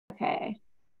Okay.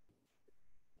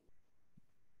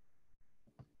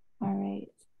 All right,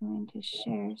 I'm going to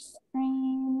share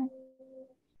screen.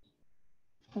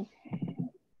 Okay.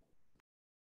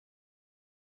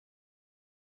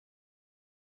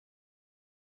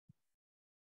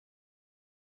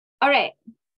 All right.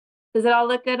 Does it all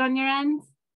look good on your end?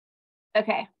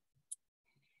 Okay.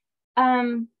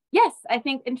 Yes, I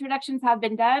think introductions have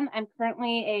been done. I'm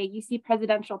currently a UC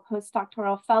Presidential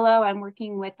Postdoctoral Fellow. I'm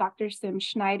working with Dr. Sim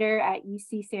Schneider at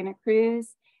UC Santa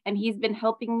Cruz, and he's been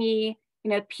helping me,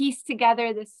 piece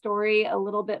together this story a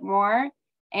little bit more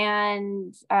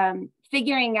and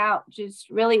figuring out just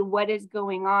really what is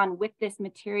going on with this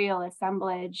material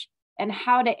assemblage and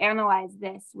how to analyze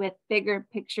this with bigger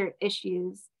picture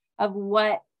issues of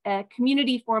what a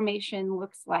community formation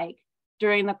looks like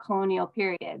during the colonial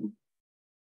period.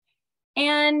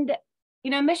 And,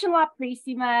 Mission La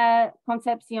Purísima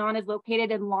Concepción is located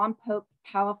in Lompoc,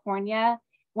 California.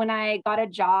 When I got a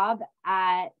job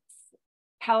at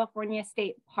California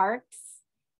State Parks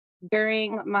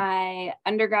during my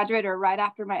undergraduate or right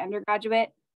after my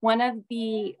undergraduate, one of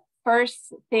the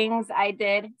first things I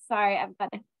did, sorry, I've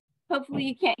got to, hopefully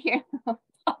you can't hear the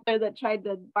father that tried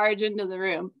to barge into the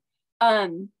room.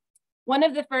 One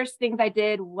of the first things I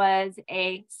did was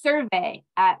a survey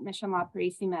at Mission La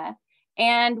Purísima.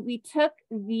 And we took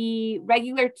the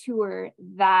regular tour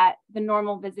that the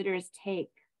normal visitors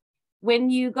take. When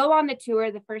you go on the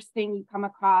tour, the first thing you come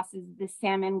across is the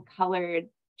salmon-colored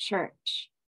church.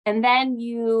 And then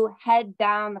you head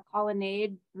down the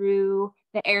colonnade through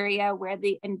the area where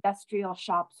the industrial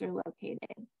shops are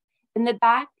located. In the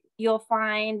back, you'll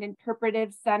find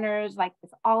interpretive centers like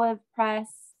this olive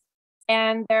press.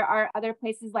 And there are other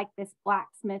places like this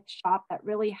blacksmith shop that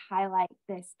really highlight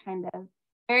this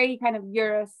very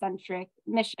Eurocentric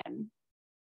mission.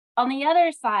 On the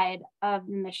other side of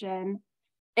the mission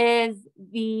is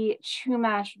the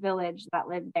Chumash village that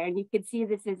lived there. And you can see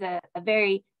this is a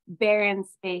very barren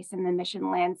space in the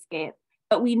mission landscape.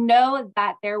 But we know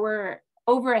that there were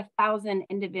over 1,000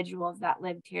 individuals that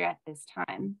lived here at this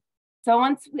time. So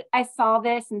once I saw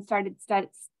this and started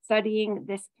studying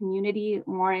this community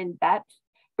more in depth,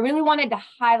 I really wanted to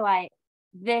highlight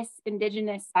this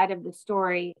indigenous side of the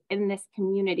story in this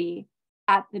community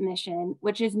at the mission,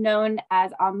 which is known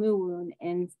as Amuwun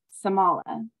in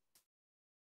Samala.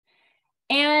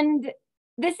 And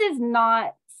this is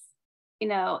not,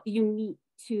 unique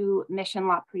to Mission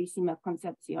La Purísima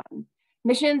Concepción.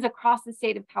 Missions across the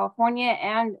state of California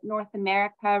and North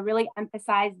America really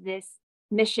emphasize this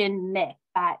mission myth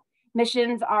that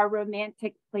missions are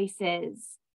romantic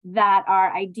places that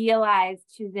are idealized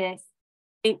to this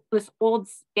old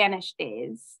Spanish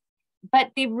days,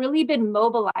 but they've really been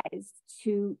mobilized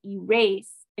to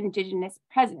erase indigenous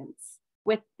presence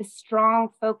with the strong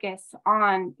focus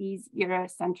on these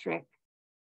Eurocentric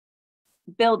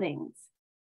buildings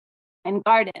and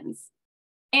gardens.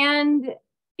 And,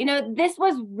 this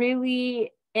was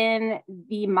really in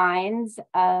the minds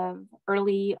of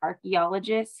early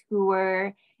archaeologists who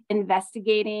were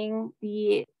investigating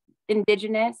the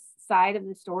indigenous side of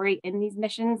the story in these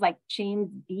missions, like James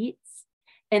Beats.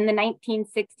 In the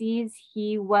 1960s,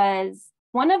 he was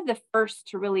one of the first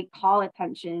to really call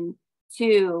attention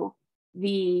to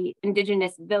the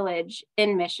indigenous village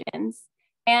in missions.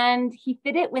 And he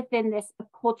fit it within this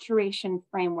acculturation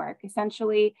framework,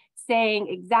 essentially saying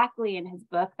exactly in his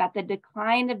book that the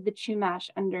decline of the Chumash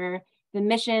under the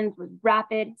missions was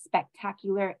rapid,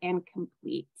 spectacular, and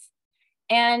complete.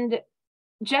 And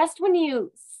just when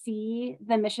you see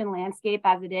the mission landscape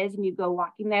as it is and you go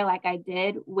walking there like I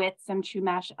did with some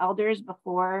Chumash elders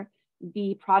before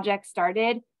the project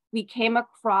started, we came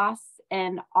across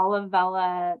an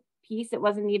olivella piece. It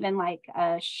wasn't even like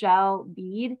a shell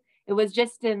bead. It was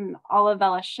just an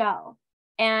olivella shell.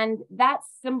 And that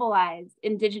symbolized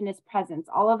indigenous presence.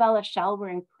 Olivella shell were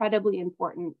incredibly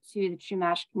important to the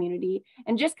Chumash community.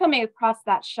 And just coming across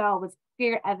that shell was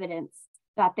clear evidence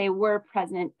that they were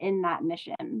present in that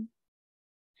mission.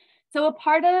 So a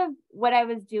part of what I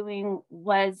was doing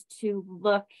was to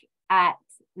look at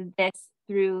this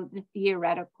through the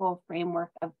theoretical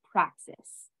framework of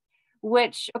praxis,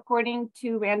 which according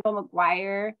to Randall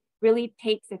McGuire, really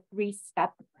takes a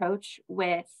three-step approach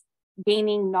with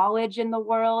gaining knowledge in the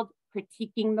world,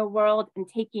 critiquing the world, and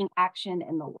taking action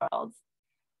in the world.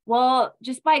 Well,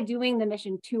 just by doing the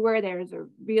mission tour, there's a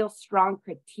real strong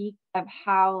critique of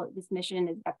how this mission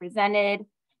is represented.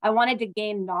 I wanted to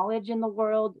gain knowledge in the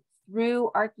world through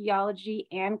archaeology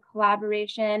and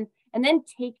collaboration, and then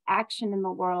take action in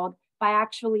the world by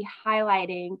actually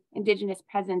highlighting indigenous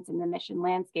presence in the mission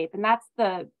landscape. And that's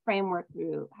the framework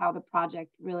through how the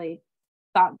project really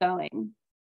got going.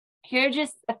 Here are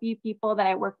just a few people that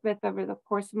I worked with over the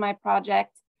course of my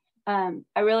project.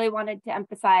 I really wanted to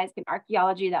emphasize an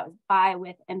archaeology that was by,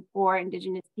 with, and for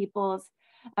Indigenous peoples,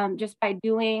 just by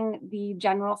doing the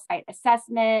general site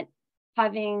assessment,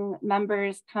 having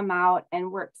members come out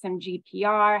and work some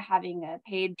GPR, having a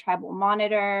paid tribal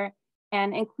monitor,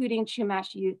 and including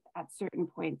Chumash youth at certain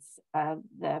points of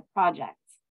the project.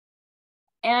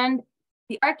 And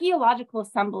the archaeological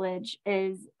assemblage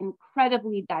is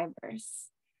incredibly diverse.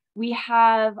 We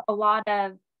have a lot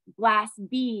of glass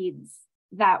beads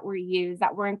that were used,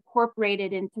 that were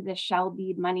incorporated into the shell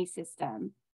bead money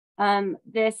system.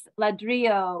 This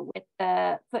ladrillo with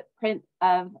the footprint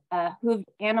of a hooved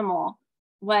animal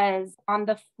was on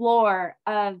the floor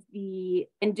of the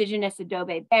Indigenous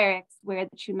adobe barracks where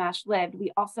the Chumash lived.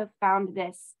 We also found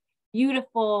this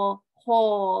beautiful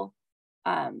whole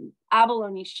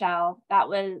abalone shell that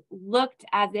looked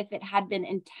as if it had been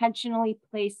intentionally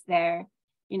placed there,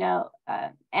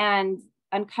 and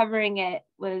uncovering it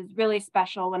was really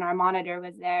special when our monitor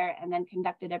was there and then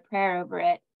conducted a prayer over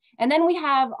it. And then we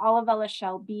have olivella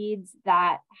shell beads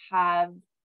that have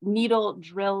needle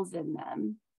drills in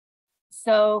them.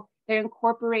 So they're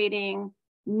incorporating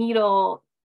metal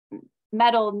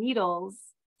needles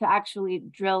to actually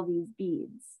drill these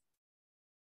beads.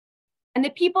 And the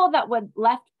people that were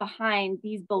left behind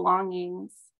these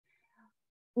belongings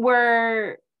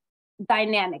were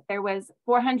dynamic. There was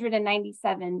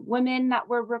 497 women that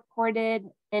were recorded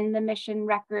in the mission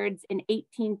records in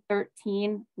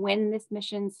 1813 when this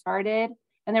mission started.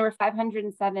 And there were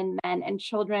 507 men, and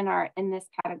children are in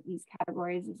these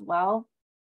categories as well.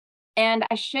 And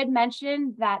I should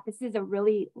mention that this is a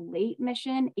really late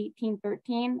mission,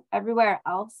 1813. Everywhere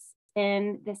else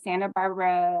in the Santa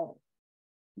Barbara,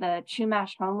 the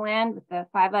Chumash homeland with the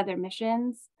 5 other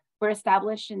missions were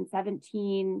established in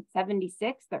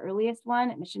 1776, the earliest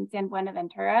one at Mission San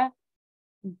Buenaventura.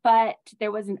 But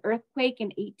there was an earthquake in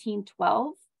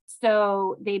 1812.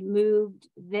 So they moved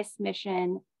this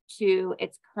mission to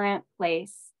its current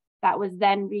place that was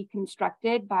then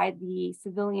reconstructed by the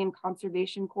Civilian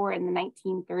Conservation Corps in the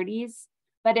 1930s.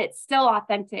 But it's still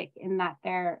authentic in that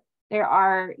there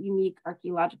are unique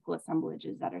archaeological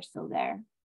assemblages that are still there.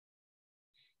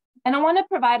 And I want to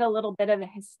provide a little bit of a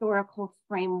historical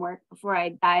framework before I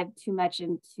dive too much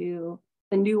into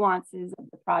the nuances of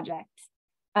the project.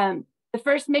 The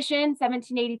first mission,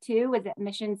 1782, was at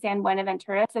Mission San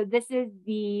Buenaventura. So this is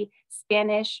the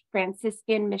Spanish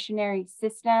Franciscan missionary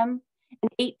system. In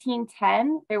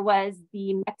 1810, there was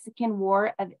the Mexican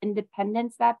War of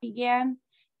Independence that began.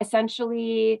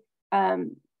 Essentially,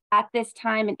 at this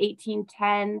time in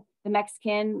 1810, the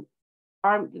Mexican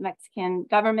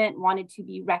government wanted to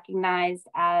be recognized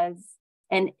as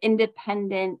an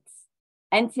independent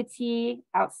entity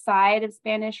outside of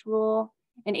Spanish rule.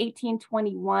 In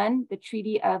 1821, the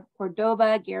Treaty of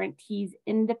Cordoba guarantees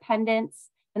independence.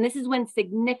 And this is when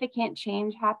significant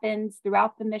change happens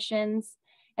throughout the missions.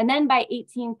 And then by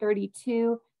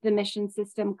 1832, the mission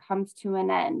system comes to an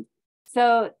end.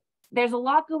 So there's a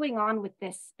lot going on with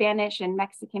this Spanish and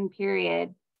Mexican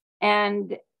period.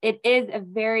 And it is a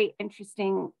very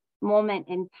interesting moment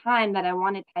in time that I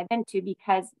want to dive into,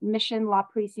 because Mission La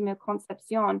Purísima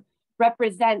Concepción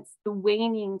represents the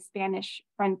waning Spanish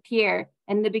frontier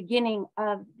and the beginning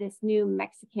of this new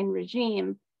Mexican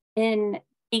regime in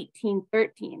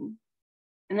 1813.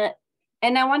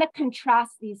 And I want to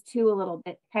contrast these two a little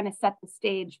bit, kind of set the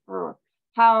stage for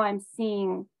how I'm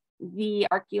seeing the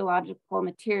archaeological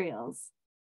materials.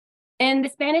 In the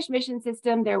Spanish mission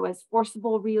system, there was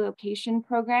forcible relocation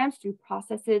programs through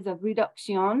processes of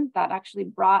reducción that actually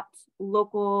brought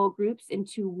local groups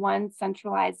into one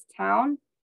centralized town.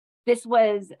 This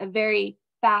was a very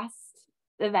fast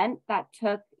event that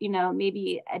took,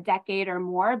 maybe a decade or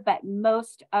more, but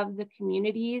most of the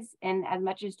communities in as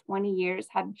much as 20 years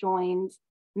have joined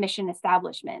mission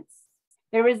establishments.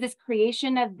 There was this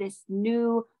creation of this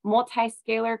new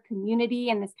multi-scalar community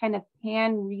and this kind of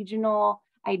pan-regional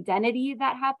identity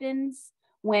that happens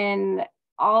when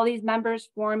all these members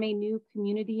form a new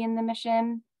community in the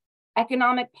mission.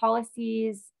 Economic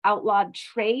policies outlawed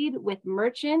trade with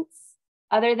merchants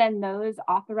other than those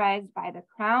authorized by the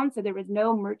crown. So there was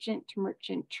no merchant to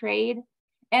merchant trade.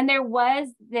 And there was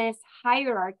this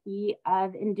hierarchy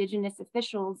of Indigenous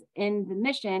officials in the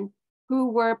mission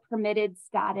who were permitted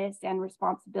status and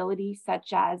responsibility,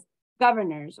 such as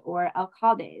governors or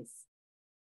alcaldes.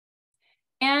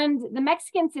 And the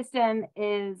Mexican system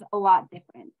is a lot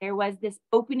different. There was this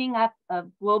opening up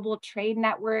of global trade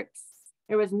networks.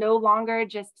 There was no longer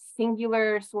just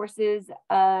singular sources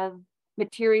of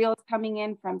materials coming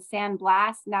in from San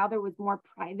Blas. Now there was more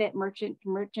private merchant to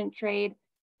merchant trade.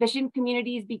 Fishing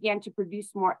communities began to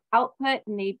produce more output,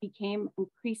 and they became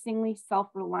increasingly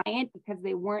self-reliant because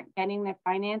they weren't getting their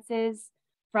finances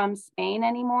from Spain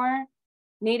anymore.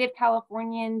 Native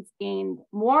Californians gained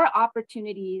more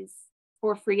opportunities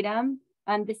for freedom.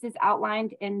 This is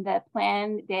outlined in the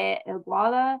Plan de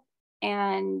Iguala,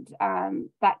 and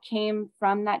that came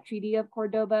from that Treaty of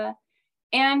Cordoba.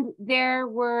 And there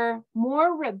were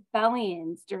more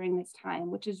rebellions during this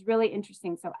time, which is really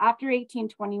interesting. So after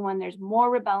 1821, there's more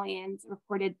rebellions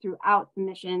reported throughout the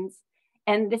missions.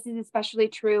 And this is especially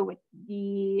true with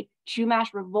the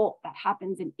Chumash revolt that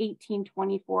happens in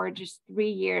 1824, just 3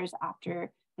 years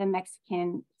after the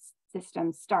Mexican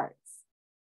system starts.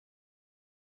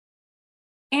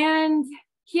 And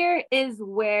here is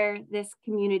where this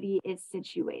community is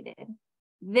situated.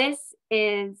 This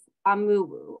is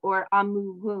Amuwun or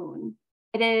Amuwun.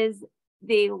 It is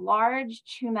the large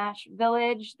Chumash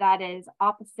village that is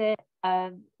opposite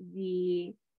of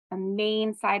the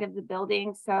main side of the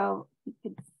building. So you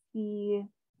could see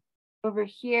over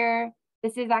here,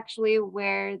 this is actually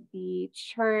where the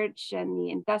church and the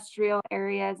industrial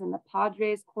areas and the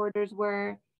Padres quarters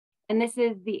were. And this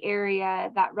is the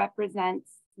area that represents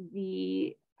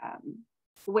the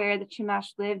where the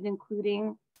Chumash lived,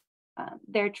 including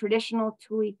their traditional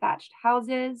tule-thatched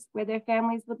houses where their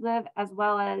families would live, as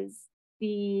well as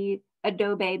the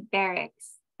adobe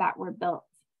barracks that were built.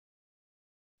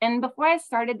 And before I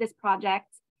started this project,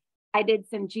 I did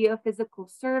some geophysical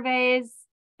surveys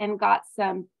and got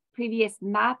some previous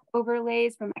map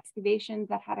overlays from excavations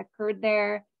that had occurred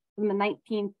there from the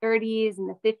 1930s and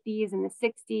the 50s and the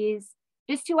 60s,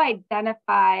 just to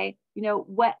identify,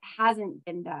 what hasn't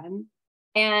been done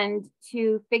and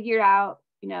to figure out,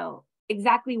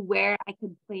 exactly where I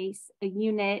could place a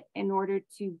unit in order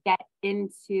to get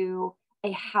into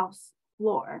a house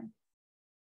floor.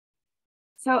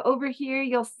 So over here,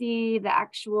 you'll see the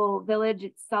actual village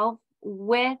itself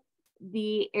with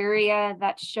the area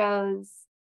that shows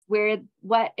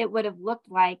what it would have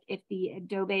looked like if the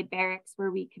adobe barracks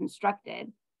were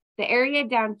reconstructed. The area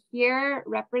down here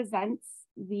represents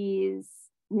these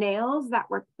nails that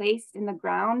were placed in the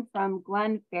ground from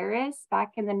Glenn Ferris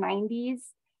back in the 90s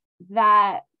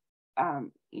that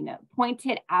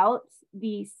pointed out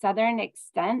the southern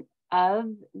extent of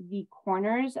the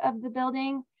corners of the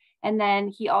building. And then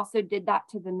he also did that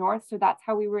to the north. So that's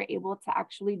how we were able to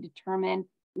actually determine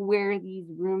where these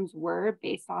rooms were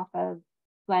based off of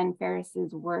Glenn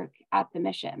Ferris's work at the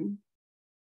mission.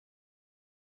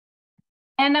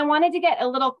 And I wanted to get a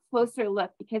little closer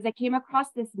look because I came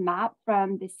across this map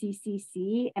from the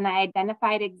CCC and I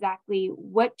identified exactly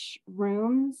which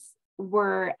rooms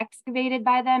were excavated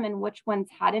by them and which ones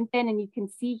hadn't been. And you can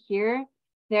see here,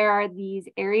 there are these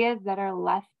areas that are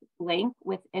left blank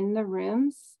within the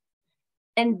rooms.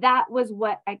 And that was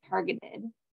what I targeted.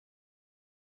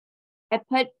 I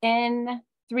put in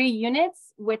 3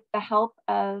 units with the help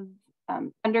of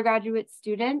undergraduate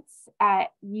students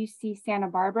at UC Santa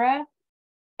Barbara.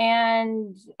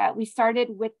 And we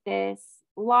started with this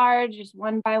large, just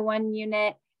 1-by-1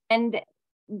 unit. And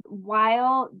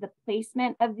while the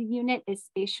placement of the unit is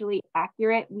spatially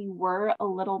accurate, we were a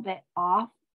little bit off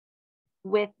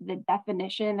with the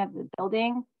definition of the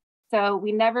building. So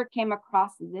we never came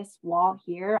across this wall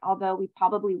here, although we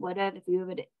probably would have if we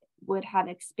would have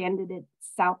expanded it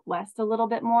southwest a little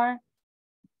bit more.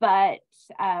 But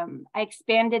I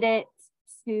expanded it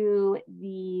to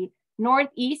the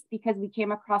northeast because we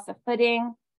came across a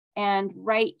footing. And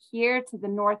right here to the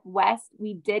northwest,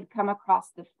 we did come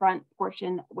across the front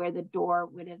portion where the door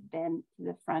would have been to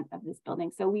the front of this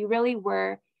building. So we really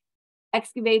were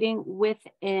excavating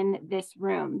within this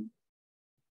room.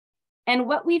 And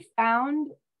what we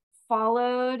found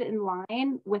followed in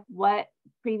line with what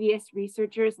previous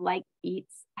researchers like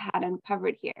Beats had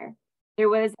uncovered here. There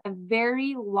was a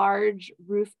very large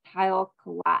roof tile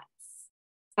collapse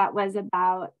that was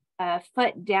about a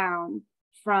foot down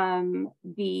from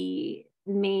the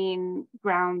main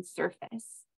ground surface.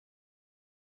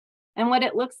 And what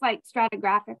it looks like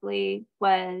stratigraphically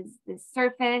was the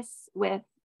surface with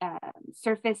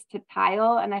surface to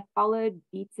tile. And I followed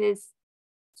Beats's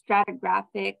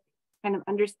stratigraphic kind of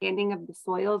understanding of the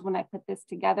soils when I put this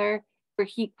together, where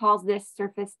he calls this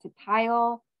surface to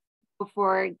tile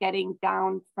before getting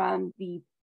down from the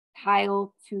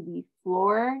tile to the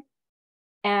floor.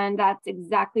 And that's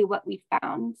exactly what we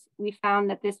found. We found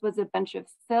that this was a bunch of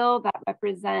fill that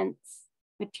represents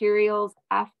materials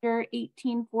after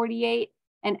 1848,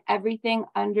 and everything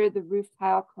under the roof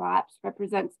tile collapse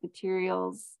represents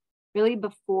materials really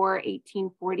before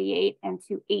 1848 and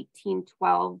to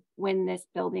 1812 when this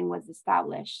building was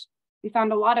established. We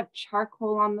found a lot of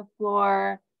charcoal on the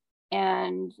floor,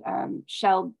 and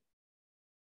shell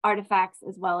artifacts,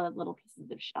 as well as little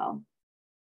pieces of shell.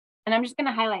 And I'm just going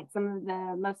to highlight some of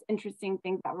the most interesting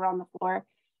things that were on the floor.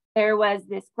 There was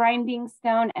this grinding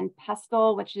stone and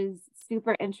pestle, which is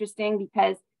super interesting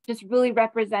because just really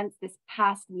represents this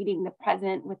past meeting the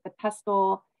present with the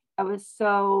pestle that was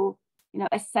so,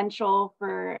 essential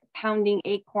for pounding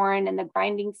acorn. And the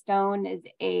grinding stone is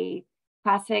a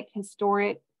classic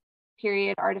historic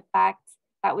period artifact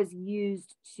that was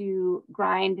used to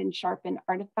grind and sharpen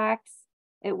artifacts.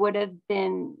 It would have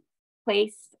been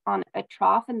placed on a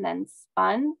trough and then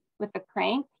spun with a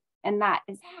crank. And that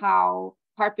is how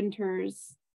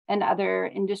carpenters and other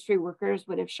industry workers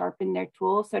would have sharpened their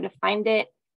tools. So to find it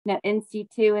in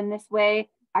situ in this way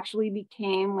actually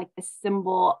became like the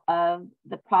symbol of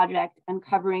the project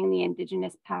uncovering the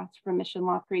indigenous past from Mission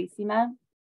La Purísima.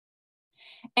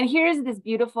 And here's this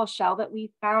beautiful shell that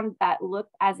we found that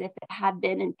looked as if it had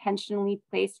been intentionally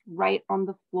placed right on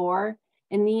the floor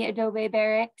in the adobe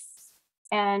barracks.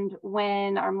 And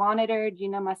when our monitor,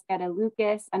 Gina Mosqueda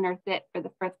Lucas, unearthed it for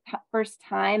the first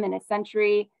time in a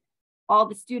century, all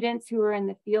the students who were in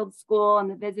the field school and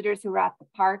the visitors who were at the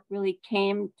park really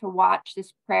came to watch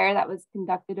this prayer that was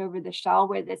conducted over the shell,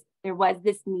 where there was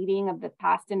this meeting of the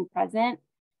past and present.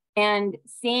 And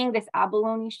seeing this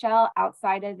abalone shell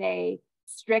outside of a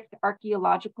strict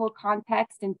archaeological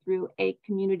context and through a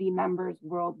community member's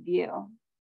worldview.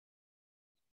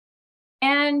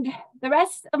 And the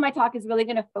rest of my talk is really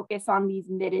going to focus on these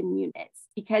midden units,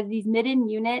 because these midden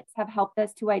units have helped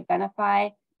us to identify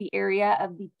the area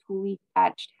of the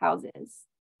tule-thatched houses.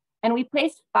 And we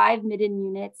placed 5 midden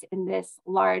units in this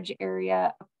large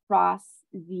area across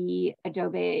the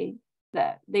adobe,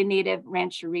 the native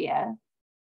rancheria.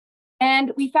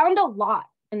 And we found a lot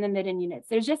in the midden units.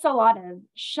 There's just a lot of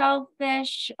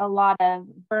shellfish, a lot of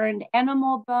burned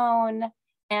animal bone,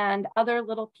 and other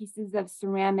little pieces of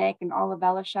ceramic and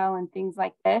olivella shell and things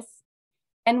like this.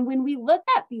 And when we look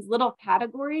at these little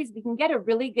categories, we can get a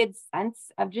really good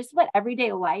sense of just what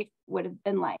everyday life would have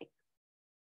been like.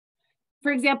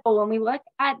 For example, when we look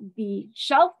at the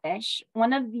shellfish,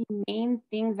 one of the main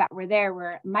things that were there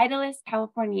were Mytilus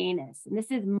californianus, and this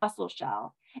is mussel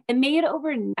shell. It made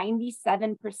over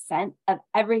 97% of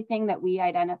everything that we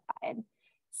identified.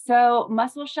 So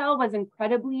mussel shell was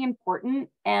incredibly important,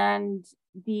 and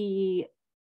the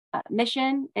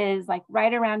mission is like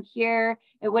right around here.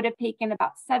 It would have taken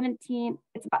about 17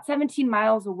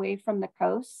 miles away from the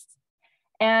coast.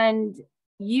 And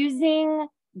using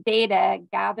data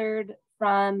gathered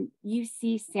from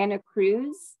UC Santa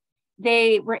Cruz,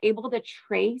 they were able to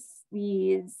trace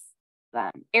these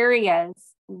areas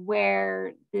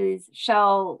where these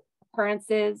shell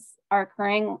occurrences are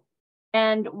occurring.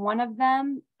 And one of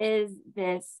them is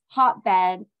this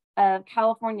hotbed of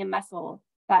California mussel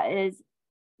that is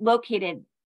located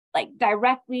like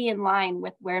directly in line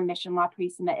with where Mission La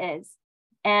Purísima is.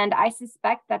 And I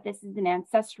suspect that this is an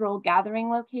ancestral gathering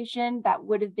location that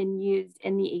would have been used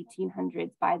in the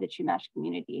 1800s by the Chumash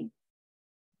community.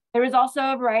 There was also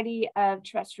a variety of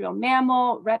terrestrial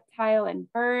mammal, reptile,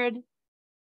 and bird.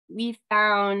 We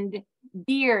found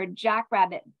deer,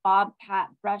 jackrabbit, bobcat,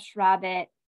 brush rabbit,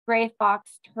 gray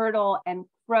fox, turtle, and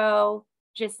crow,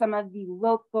 just some of the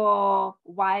local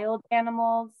wild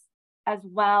animals, as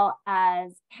well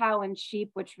as cow and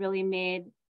sheep, which really made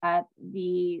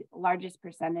the largest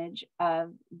percentage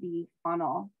of the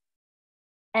faunal.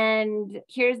 And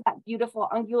here's that beautiful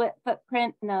ungulate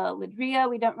footprint in a ladria.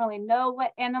 We don't really know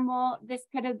what animal this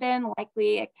could have been,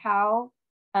 likely a cow,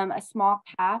 a small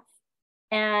calf.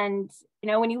 And,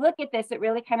 when you look at this, it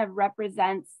really kind of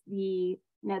represents the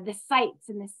sights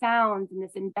and the sounds in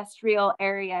this industrial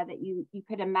area that you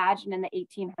could imagine in the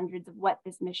 1800s of what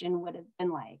this mission would have been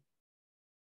like.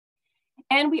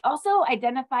 And we also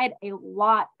identified a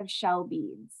lot of shell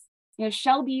beads.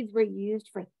 Shell beads were used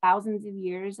for thousands of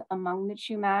years among the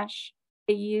Chumash.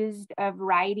 They used a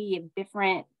variety of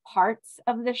different parts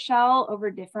of the shell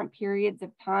over different periods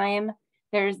of time.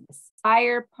 There's the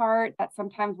spire part that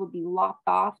sometimes will be lopped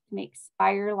off to make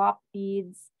spire lop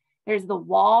beads. There's the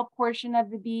wall portion of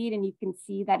the bead, and you can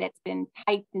see that it's been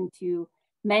typed into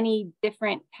many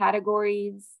different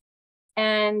categories.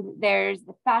 And there's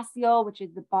the fasciole, which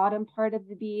is the bottom part of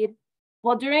the bead.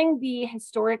 Well, during the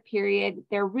historic period,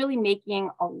 they're really making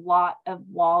a lot of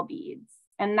wall beads.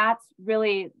 And that's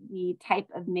really the type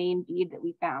of main bead that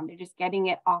we found. They're just getting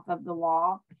it off of the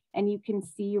wall. And you can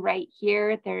see right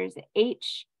here, there's an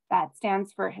H that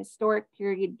stands for historic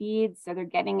period beads. So they're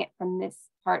getting it from this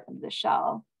part of the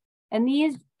shell. And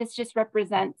this just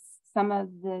represents some of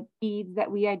the beads that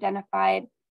we identified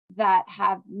that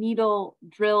have needle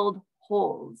drilled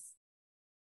holes.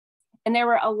 And there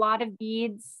were a lot of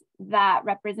beads that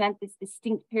represent this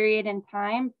distinct period in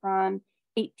time from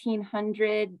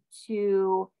 1800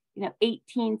 to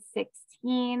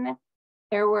 1816.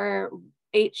 There were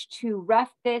H2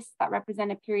 rough discs that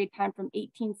represent a period of time from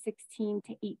 1816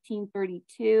 to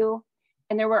 1832.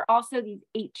 And there were also these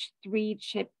H3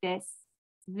 chip discs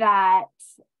that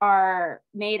are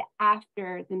made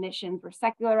after the missions were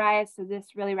secularized. So this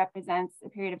really represents a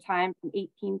period of time from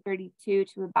 1832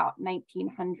 to about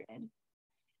 1900.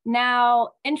 Now,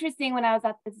 interesting, when I was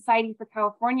at the Society for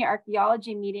California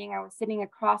Archaeology meeting, I was sitting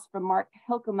across from Mark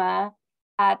Hilkema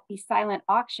at the silent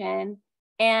auction,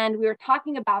 and we were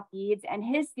talking about beads, and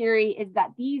his theory is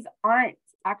that these aren't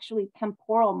actually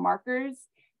temporal markers.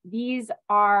 These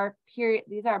are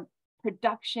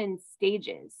production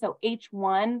stages. So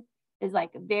H1 is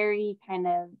like a very kind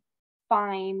of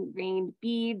fine grained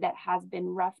bead that has been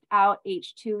roughed out.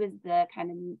 H2 is the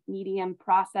kind of medium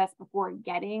process before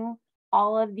getting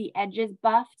all of the edges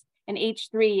buffed. And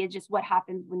H3 is just what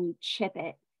happens when you chip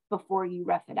it before you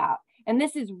rough it out. And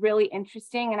this is really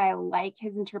interesting, and I like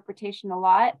his interpretation a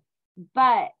lot,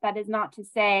 but that is not to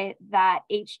say that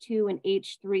H2 and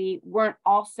H3 weren't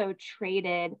also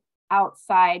traded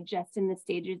outside just in the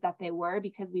stages that they were,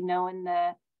 because we know in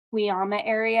the Cuyama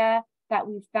area that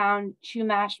we found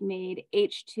Chumash made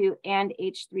H2 and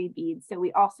H3 beads. So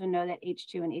we also know that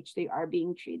H2 and H3 are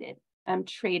being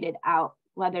traded out,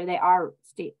 whether they are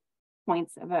state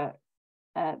points of a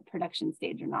production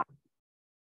stage or not.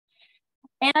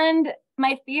 And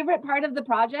my favorite part of the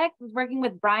project was working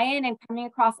with Brian and coming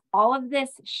across all of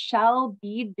this shell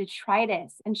bead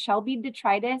detritus. And shell bead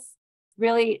detritus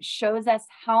really shows us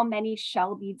how many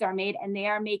shell beads are made, and they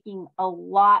are making a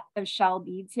lot of shell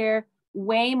beads here,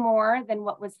 way more than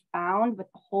what was found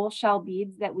with the whole shell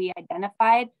beads that we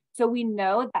identified. So we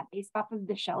know that based off of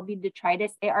the shell bead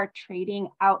detritus, they are trading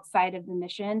outside of the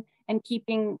mission and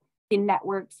keeping the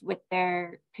networks with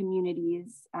their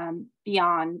communities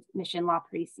beyond Mission La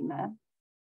Purísima.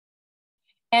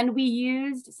 And we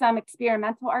used some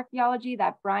experimental archaeology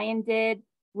that Brian did,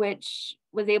 which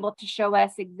was able to show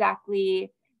us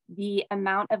exactly the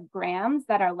amount of grams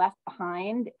that are left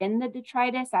behind in the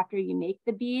detritus after you make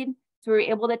the bead. So we were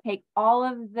able to take all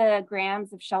of the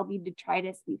grams of shell bead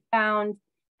detritus we found,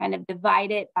 kind of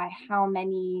divide it by how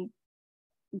many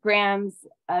grams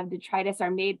of detritus are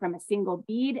made from a single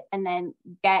bead, and then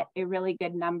get a really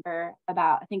good number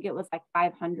about, I think it was like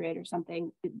 500 or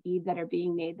something, beads that are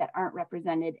being made that aren't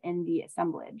represented in the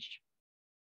assemblage.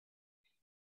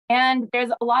 And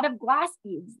there's a lot of glass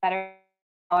beads that are,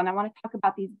 and I want to talk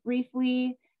about these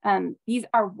briefly. These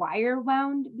are wire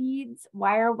wound beads.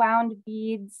 Wire wound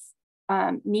beads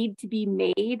need to be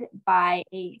made by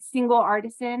a single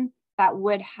artisan that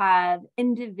would have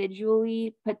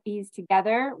individually put these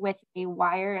together with a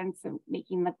wire and some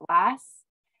making the glass.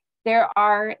 There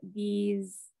are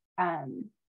these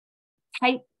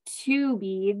type 2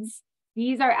 beads.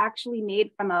 These are actually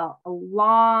made from a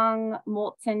long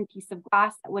molten piece of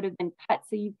glass that would have been cut,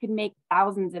 so you could make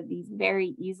thousands of these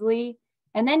very easily.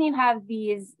 And then you have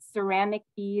these ceramic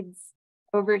beads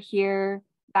over here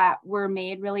that were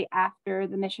made really after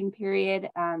the mission period,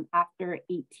 after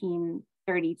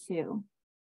 1832.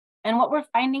 And what we're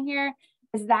finding here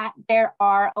is that there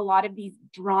are a lot of these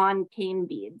drawn cane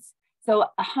beads. So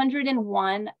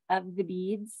 101 of the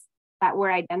beads that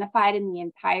were identified in the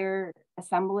entire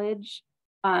assemblage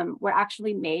were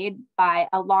actually made by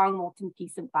a long molten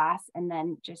piece of glass and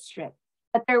then just stripped.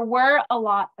 But there were a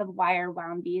lot of wire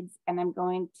wound beads, and I'm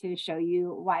going to show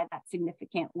you why that's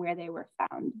significant where they were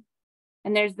found.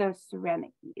 And there's those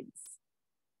ceramic beads.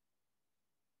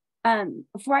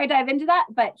 Before I dive into that,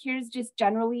 but here's just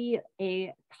generally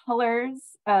a colors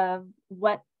of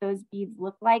what those beads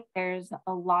look like. There's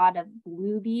a lot of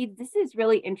blue beads. This is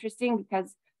really interesting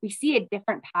because we see a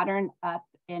different pattern up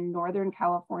in Northern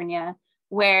California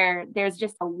where there's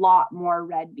just a lot more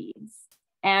red beads,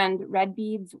 and red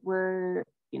beads were,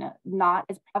 not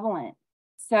as prevalent.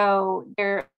 So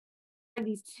there are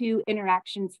these two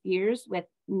interaction spheres with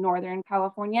Northern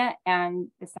California and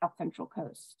the South Central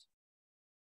Coast.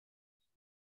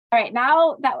 All right,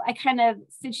 now that I kind of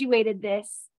situated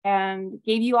this and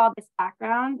gave you all this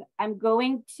background, I'm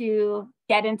going to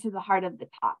get into the heart of the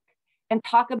talk and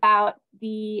talk about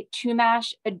the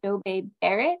Chumash adobe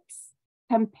barracks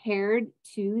compared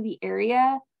to the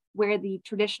area where the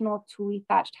traditional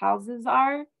tule-thatched houses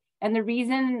are. And the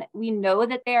reason we know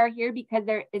that they are here because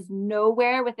there is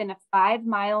nowhere within a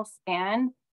 5-mile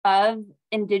span of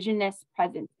Indigenous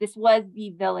presence. This was the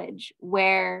village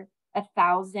where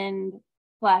 1,000+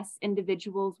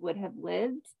 individuals would have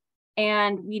lived.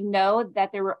 And we know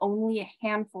that there were only a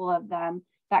handful of them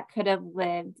that could have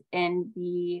lived in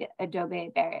the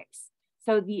adobe barracks.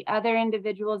 So the other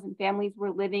individuals and families were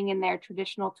living in their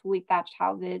traditional tule-thatched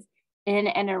houses in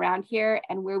and around here.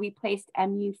 And where we placed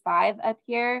MU5 up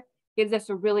here gives us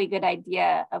a really good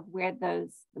idea of where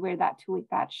that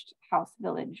tule-thatched house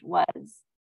village was.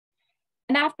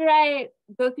 And after I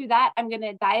go through that, I'm going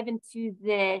to dive into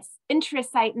this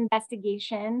intrasite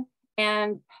investigation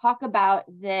and talk about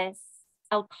this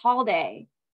alcalde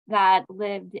that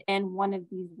lived in one of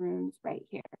these rooms right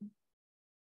here.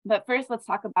 But first, let's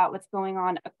talk about what's going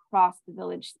on across the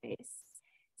village space.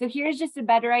 So here's just a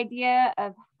better idea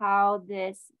of how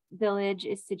this village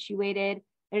is situated.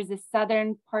 There's a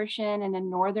southern portion and a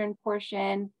northern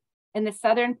portion. In the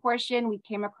southern portion, we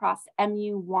came across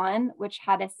MU1, which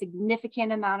had a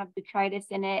significant amount of detritus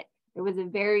in it. There was a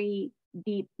very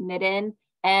deep midden,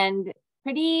 and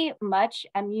pretty much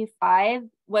MU5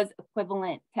 was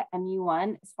equivalent to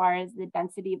MU1 as far as the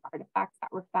density of artifacts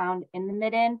that were found in the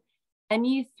midden.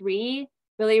 MU3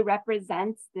 really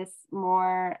represents this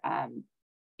more,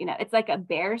 it's like a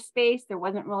bare space. There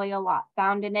wasn't really a lot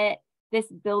found in it. This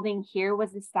building here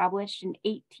was established in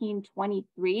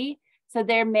 1823. So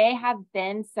there may have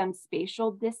been some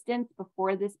spatial distance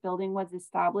before this building was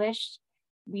established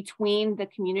between the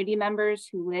community members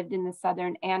who lived in the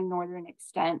southern and northern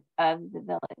extent of the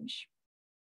village.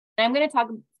 And I'm going to talk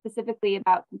specifically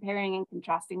about comparing and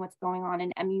contrasting what's going on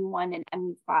in MU1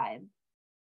 and MU5.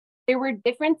 There were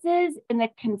differences in the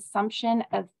consumption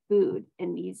of food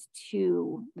in these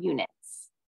two units.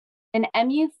 In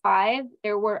MU5,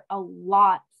 there were a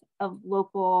lot of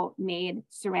local made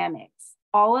ceramics.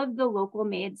 All of the local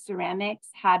made ceramics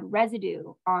had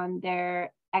residue on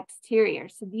their exterior.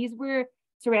 So these were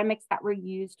ceramics that were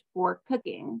used for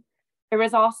cooking. There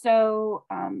was also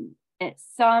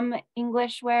some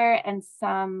English ware and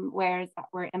some wares that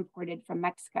were imported from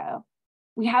Mexico.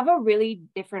 We have a really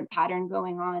different pattern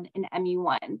going on in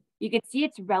MU1. You can see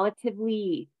it's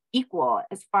relatively equal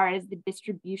as far as the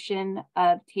distribution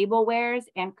of tablewares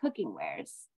and cooking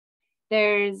wares.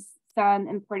 There's some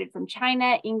imported from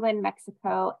China, England,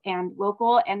 Mexico, and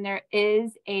local, and there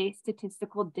is a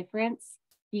statistical difference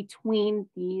between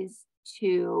these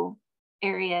two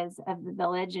areas of the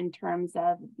village in terms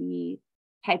of the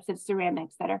types of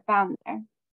ceramics that are found there.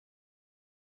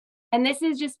 And this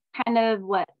is just kind of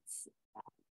what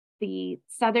the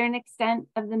southern extent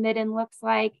of the midden looks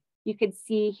like. You could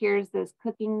see here's those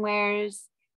cooking wares,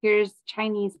 here's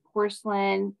Chinese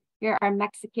porcelain, here are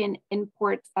Mexican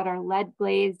imports that are lead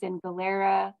glazed and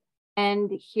galera,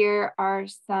 and here are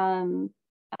some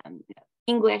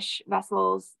English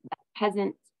vessels,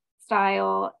 peasant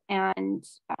style and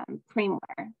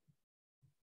creamware.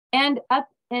 And up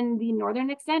in the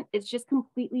northern extent, it's just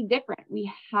completely different.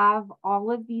 We have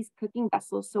all of these cooking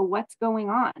vessels. So what's going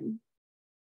on?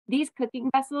 These cooking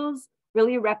vessels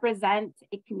really represent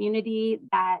a community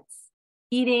that's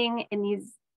eating in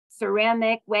these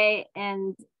ceramic way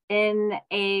and in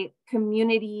a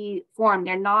community form.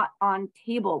 They're not on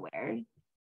tableware.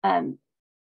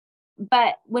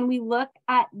 But when we look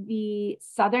at the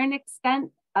southern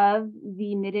extent of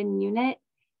the midden unit,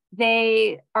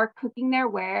 they are cooking their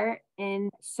ware in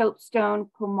soapstone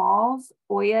komals,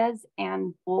 oyas,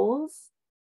 and bowls,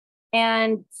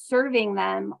 and serving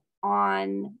them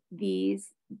on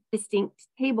these distinct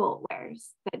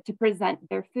tablewares to present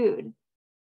their food.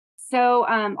 So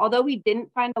although we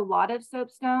didn't find a lot of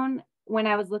soapstone, when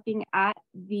I was looking at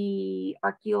the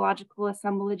archaeological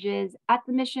assemblages at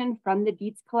the mission from the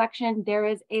Dietz collection, there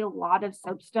is a lot of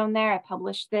soapstone there. I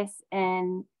published this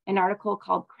in an article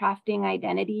called Crafting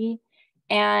Identity.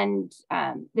 And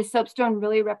the soapstone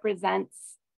really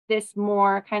represents this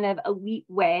more kind of elite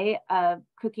way of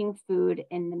cooking food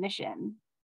in the mission.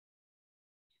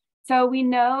 So we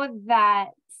know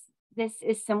that this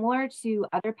is similar to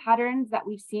other patterns that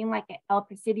we've seen, like at El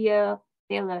Presidio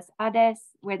de los Hades,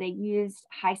 where they used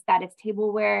high status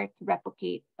tableware to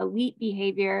replicate elite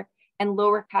behavior, and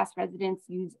lower caste residents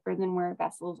use earthenware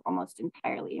vessels almost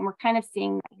entirely. And we're kind of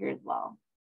seeing that here as well.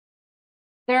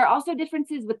 There are also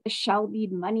differences with the shell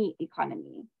bead money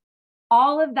economy.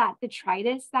 All of that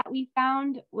detritus that we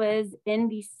found was in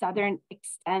the southern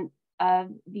extent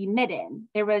of the midden.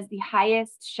 There was the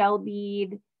highest shell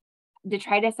bead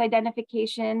detritus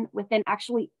identification within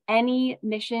actually any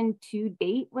mission to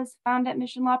date was found at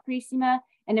Mission La Purísima,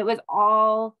 and it was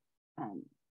all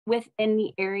within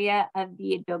the area of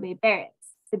the adobe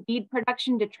barracks. The bead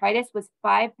production detritus was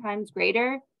 5 times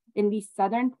greater in the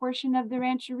southern portion of the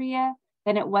rancheria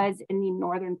than it was in the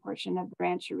northern portion of the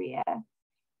rancheria.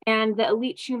 And the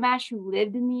elite Chumash who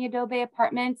lived in the adobe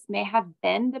apartments may have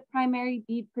been the primary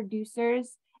bead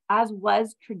producers, as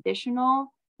was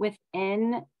traditional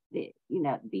within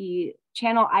the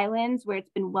Channel Islands, where it's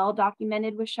been well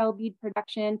documented with shell bead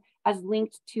production as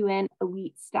linked to an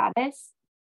elite status.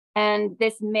 And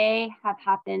this may have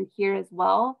happened here as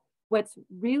well. What's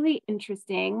really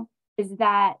interesting is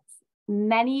that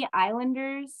many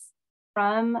islanders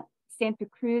from Santa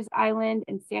Cruz Island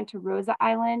and Santa Rosa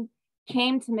Island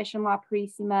came to Mission La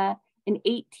Purísima in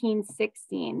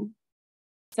 1816.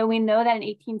 So we know that in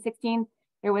 1816,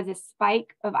 there was a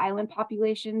spike of island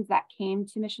populations that came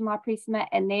to Mission La Purísima,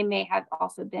 and they may have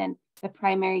also been the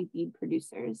primary bead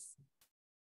producers.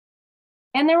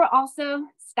 And there were also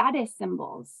status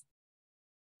symbols.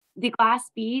 The glass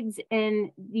beads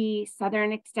in the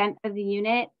southern extent of the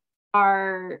unit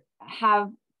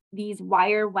have these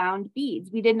wire wound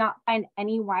beads. We did not find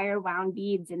any wire wound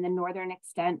beads in the northern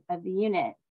extent of the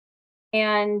unit.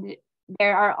 And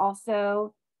there are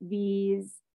also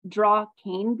these draw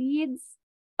cane beads,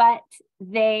 but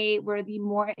they were the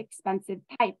more expensive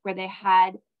type where they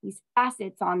had these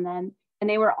facets on them. And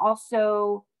they were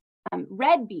also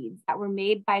red beads that were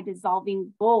made by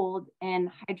dissolving gold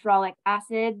in hydraulic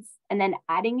acids and then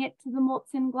adding it to the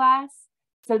molten glass.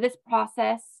 So this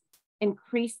process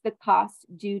increased the cost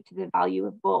due to the value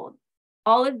of gold.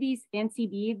 All of these fancy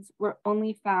beads were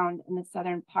only found in the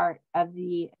southern part of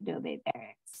the adobe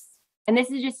barracks. And this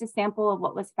is just a sample of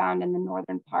what was found in the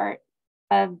northern part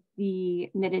of the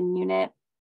midden unit.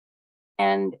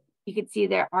 And you can see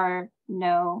there are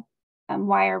no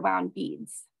wire wound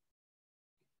beads.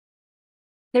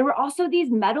 There were also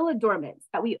these metal adornments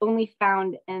that we only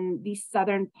found in the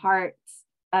southern parts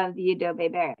of the adobe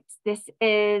barracks. This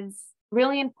is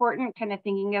really important, kind of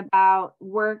thinking about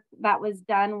work that was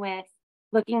done with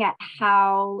looking at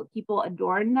how people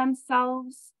adorn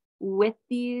themselves with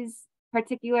these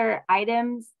particular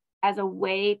items as a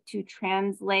way to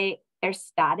translate their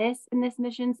status in this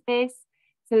mission space.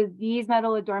 So these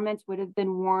metal adornments would have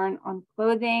been worn on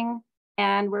clothing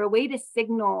and were a way to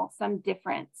signal some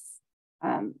difference.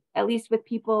 At least with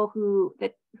people who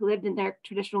lived in their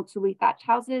traditional tule-thatched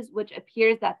houses, which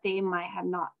appears that they might have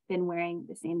not been wearing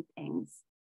the same things.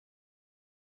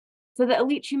 So the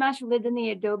elite Chumash who lived in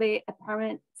the adobe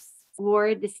apartments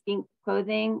wore distinct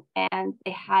clothing, and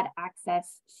they had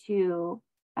access to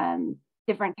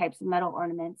different types of metal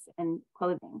ornaments and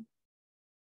clothing.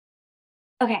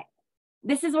 Okay,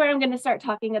 this is where I'm going to start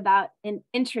talking about an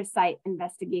intrasite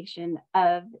investigation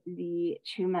of the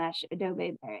Chumash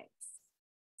adobe barracks.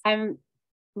 I'm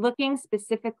looking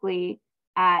specifically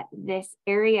at this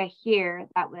area here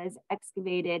that was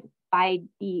excavated by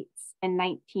Dietz in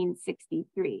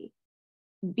 1963.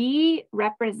 B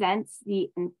represents the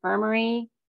infirmary,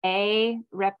 A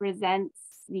represents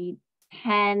the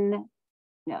 10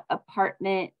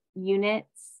 apartment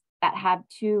units that have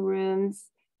 2 rooms,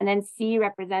 and then C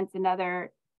represents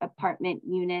another apartment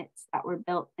units that were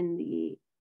built in the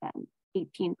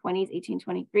 1820s,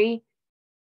 1823.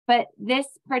 But this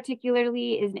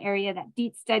particularly is an area that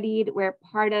Dietz studied, where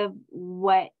part of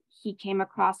what he came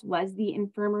across was the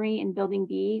infirmary in building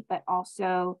B, but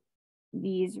also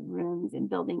these rooms in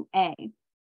building A.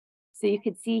 So you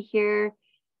could see here,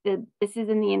 this is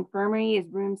in the infirmary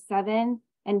is room 7,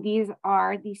 and these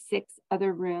are the 6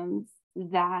 other rooms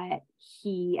that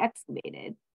he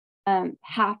excavated.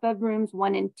 Half of rooms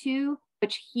 1 and 2,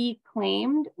 which he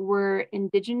claimed were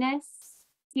indigenous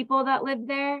people that lived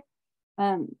there.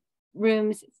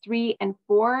 Rooms 3 and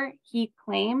 4, he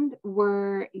claimed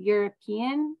were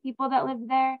European people that lived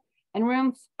there. And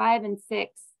rooms 5 and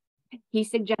 6, he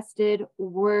suggested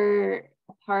were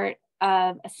part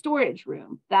of a storage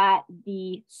room that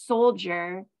the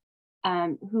soldier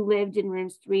who lived in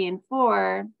rooms 3 and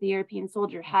 4, the European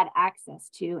soldier, had access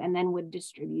to and then would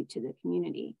distribute to the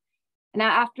community. And now,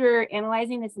 after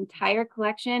analyzing this entire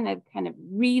collection, I've kind of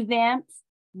revamped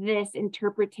this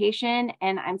interpretation,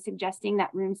 and I'm suggesting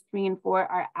that rooms 3 and 4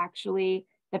 are actually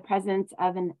the presence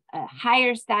of a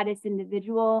higher status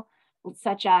individual,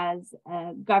 such as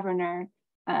a governor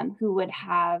who would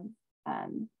have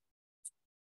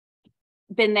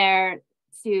been there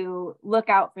to look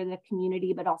out for the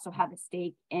community, but also have a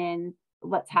stake in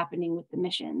what's happening with the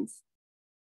missions.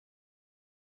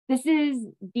 This is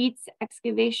Dietz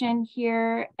excavation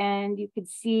here, and you could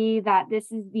see that this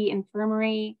is the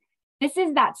infirmary. This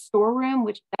is that storeroom,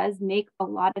 which does make a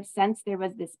lot of sense. There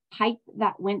was this pipe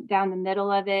that went down the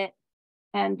middle of it.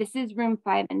 And this is room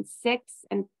 5 and 6.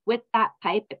 And with that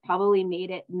pipe, it probably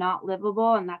made it not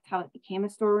livable. And that's how it became a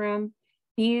storeroom.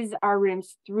 These are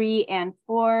rooms 3 and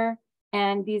 4.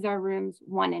 And these are rooms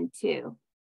 1 and 2.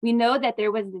 We know that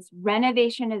there was this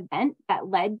renovation event that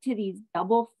led to these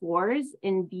double floors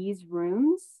in these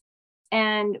rooms.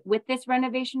 And with this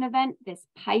renovation event, this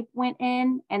pipe went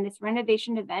in, and this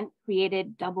renovation event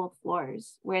created double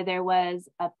floors where there was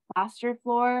a plaster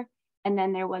floor and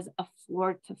then there was a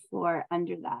floor to floor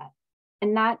under that.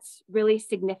 And that's really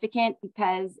significant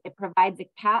because it provides a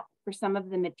cap for some of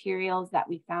the materials that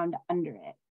we found under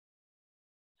it.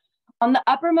 On the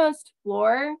uppermost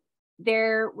floor,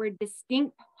 there were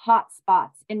distinct hot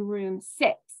spots in room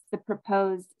 6, the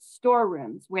proposed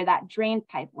storerooms where that drain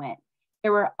pipe went.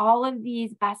 There were all of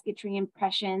these basketry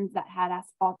impressions that had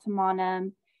asphaltum on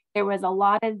them. There was a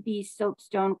lot of these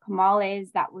soapstone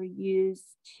comales that were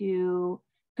used to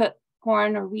cook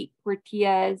corn or wheat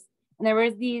tortillas. And there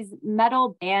was these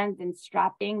metal bands and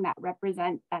strapping that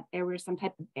represent that there were some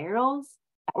type of barrels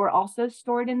that were also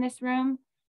stored in this room.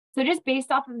 So just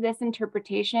based off of this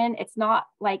interpretation, it's not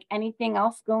like anything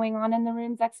else going on in the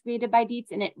rooms excavated by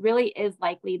Dietz, and it really is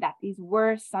likely that these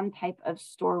were some type of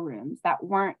storerooms that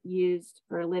weren't used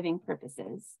for living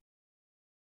purposes.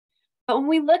 But when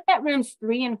we looked at rooms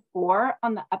 3 and 4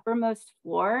 on the uppermost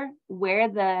floor, where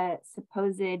the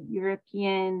supposed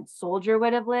European soldier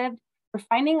would have lived, we're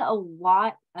finding a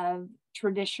lot of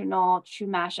traditional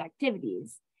Chumash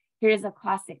activities. Here's a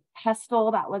classic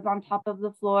pestle that was on top of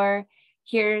the floor.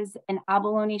 Here's an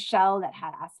abalone shell that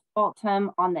had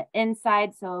asphaltum on the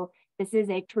inside. So this is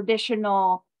a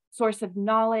traditional source of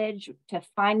knowledge to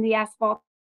find the asphalt,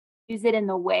 use it in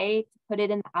the way, to put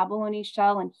it in the abalone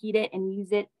shell and heat it and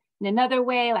use it in another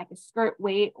way, like a skirt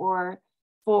weight or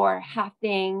for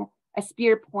hafting a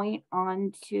spear point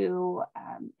onto,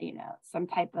 some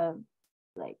type of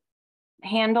like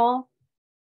handle.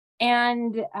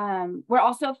 And we're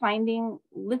also finding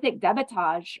lithic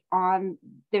debitage on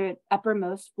the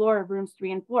uppermost floor of rooms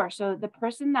 3 and 4. So the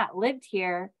person that lived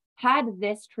here had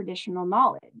this traditional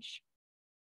knowledge.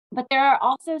 But there are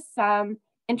also some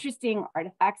interesting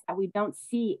artifacts that we don't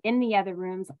see in the other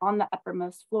rooms on the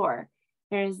uppermost floor.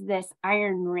 There's this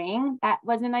iron ring that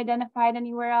wasn't identified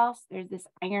anywhere else. There's this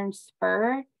iron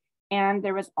spur, and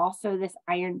there was also this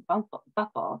iron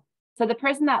buckle. So the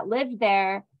person that lived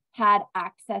there had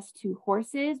access to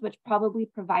horses, which probably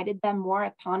provided them more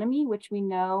autonomy, which we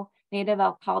know native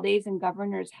alcaldes and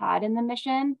governors had in the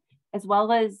mission, as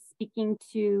well as speaking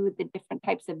to the different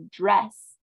types of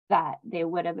dress that they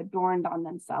would have adorned on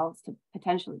themselves to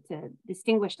potentially to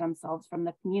distinguish themselves from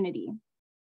the community.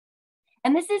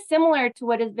 And this is similar to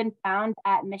what has been found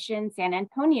at Mission San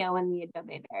Antonio in the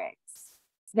adobe barracks.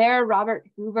 There, Robert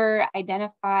Hoover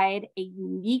identified a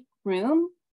unique room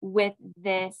with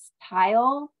this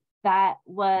tile that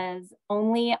was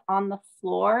only on the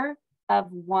floor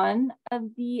of one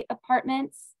of the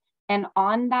apartments. And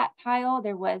on that tile,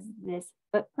 there was this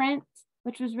footprint,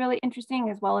 which was really interesting,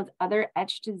 as well as other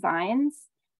etched designs.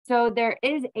 So there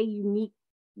is a unique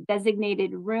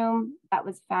designated room that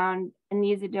was found in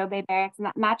these adobe barracks, and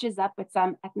that matches up with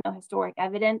some ethnohistoric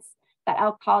evidence that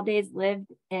alcaldes lived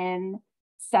in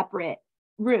separate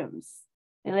rooms.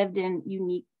 They lived in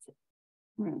unique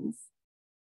rooms.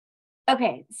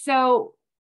 Okay, so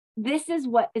this is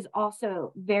what is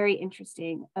also very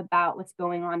interesting about what's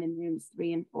going on in rooms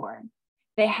 3 and 4.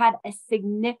 They had a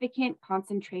significant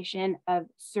concentration of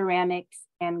ceramics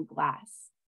and glass.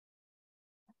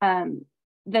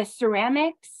 The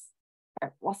ceramics,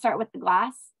 we'll start with the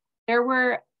glass. There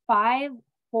were 5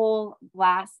 whole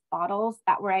glass bottles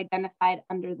that were identified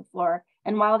under the floor.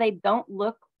 And while they don't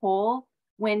look whole,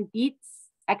 when Dietz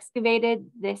excavated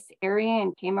this area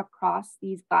and came across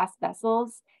these glass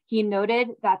vessels, he noted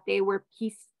that they were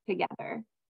pieced together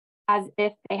as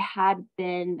if they had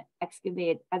been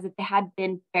excavated, as if they had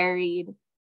been buried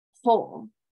whole.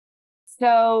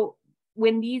 So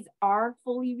when these are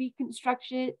fully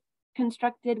reconstructed,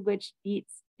 which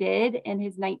Dietz did in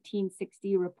his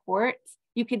 1960 report,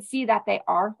 you could see that they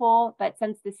are whole, but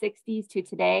since the 60s to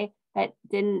today, that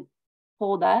didn't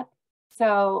hold up.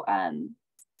 So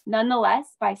nonetheless,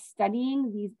 by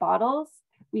studying these bottles,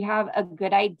 we have a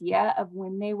good idea of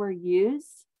when they were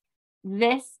used.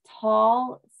 This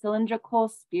tall cylindrical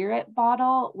spirit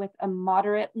bottle with a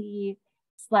moderately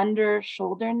slender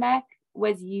shoulder neck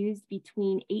was used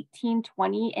between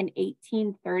 1820 and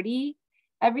 1830.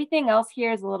 Everything else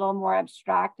here is a little more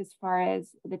abstract as far as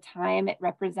the time it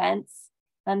represents.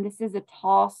 This is a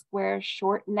tall, square,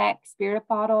 short neck spirit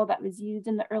bottle that was used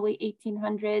in the early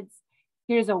 1800s.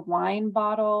 Here's a wine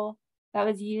bottle that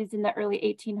was used in the early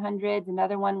 1800s,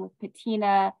 another one with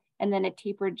patina, and then a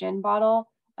tapered gin bottle.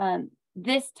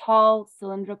 This tall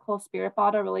cylindrical spirit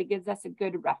bottle really gives us a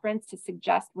good reference to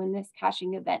suggest when this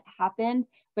caching event happened,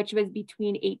 which was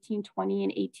between 1820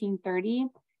 and 1830.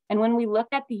 And when we look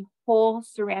at the whole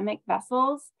ceramic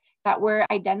vessels that were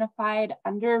identified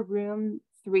under room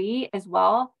 3 as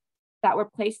well, that were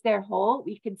placed there whole,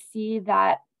 we could see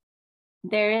that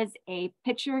there is a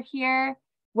picture here,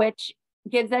 which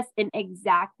gives us an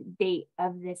exact date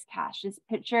of this cache. This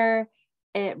picture,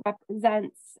 it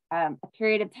represents a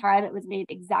period of time. It was made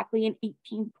exactly in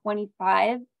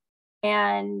 1825,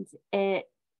 and it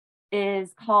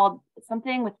is called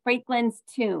something with Franklin's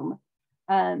tomb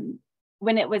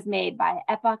when it was made by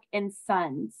Epoch and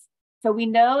Sons. So we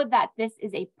know that this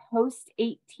is a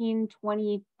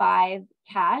post-1825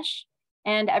 cache,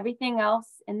 and everything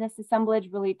else in this assemblage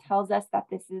really tells us that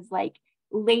this is like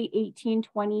late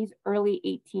 1820s, early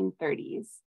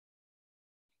 1830s.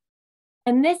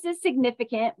 And this is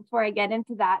significant before I get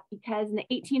into that, because in the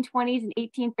 1820s and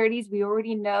 1830s, we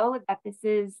already know that this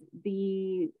is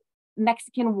the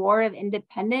Mexican War of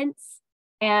Independence,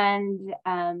 and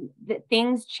that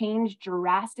things changed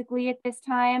drastically at this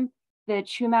time. The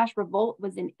Chumash revolt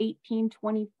was in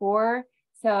 1824.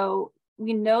 So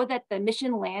we know that the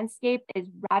mission landscape is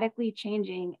radically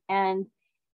changing, and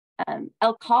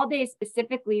alcalde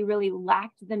specifically really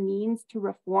lacked the means to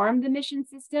reform the mission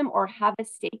system or have a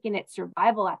stake in its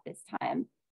survival at this time.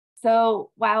 So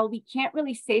while we can't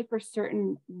really say for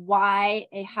certain why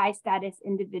a high status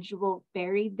individual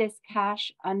buried this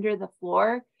cache under the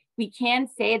floor, we can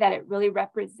say that it really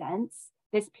represents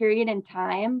this period in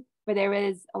time where there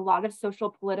was a lot of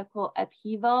social political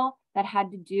upheaval that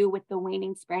had to do with the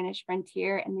waning Spanish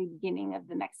frontier and the beginning of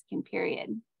the Mexican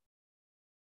period.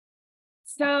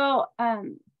 So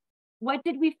what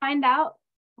did we find out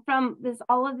from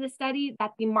all of this study?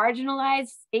 That the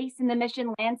marginalized space in the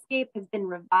mission landscape has been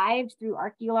revived through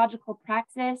archaeological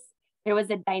praxis. There was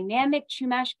a dynamic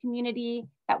Chumash community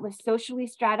that was socially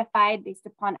stratified based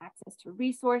upon access to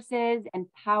resources and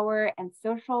power and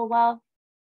social wealth.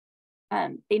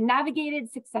 They navigated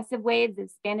successive waves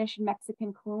of Spanish and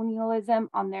Mexican colonialism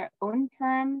on their own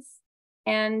terms,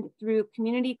 and through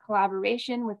community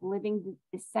collaboration with living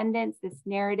descendants, this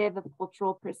narrative of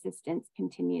cultural persistence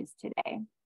continues today.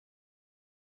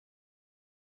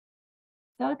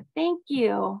 So thank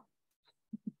you.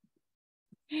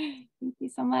 Thank you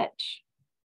so much.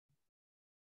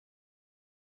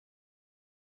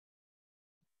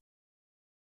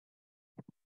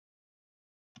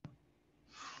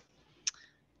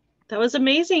 That was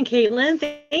amazing, Kaitlin.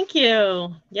 Thank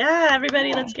you. Yeah,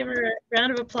 everybody, let's give her a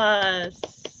round of applause.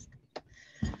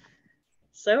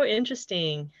 So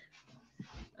interesting.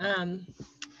 I'm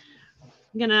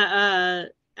gonna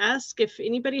ask if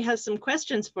anybody has some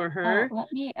questions for her. Let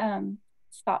me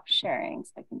stop sharing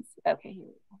so I can see. Okay, here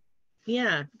we go.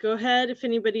 Yeah, go ahead. If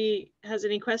anybody has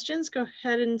any questions, go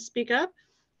ahead and speak up.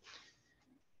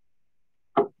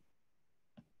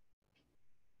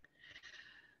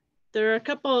 There are a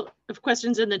couple of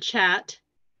questions in the chat.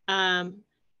 Are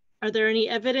there any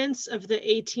evidence of the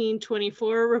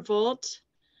 1824 revolt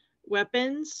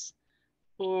weapons,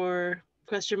 or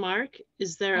question mark?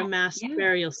 Is there a mass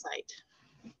burial site?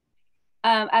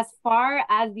 As far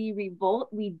as the revolt,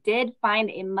 we did find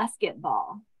a musket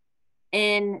ball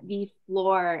in the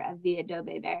floor of the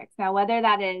adobe barracks. Now, whether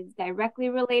that is directly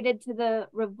related to the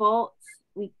revolt,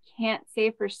 we can't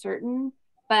say for certain,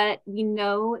 but we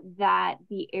know that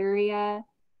the area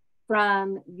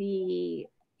from the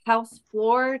house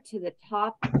floor to the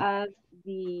top of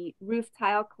the roof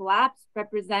tile collapse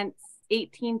represents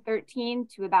 1813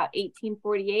 to about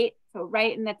 1848. So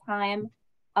right in the time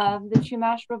of the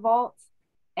Chumash revolt.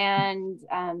 And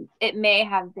it may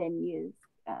have been used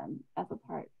as a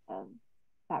part of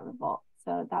that revolt.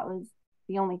 So that was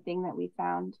the only thing that we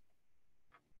found.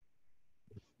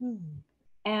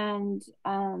 And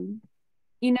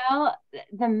you know,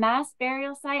 the mass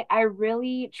burial site, I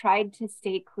really tried to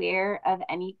stay clear of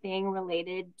anything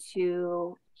related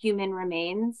to human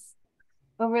remains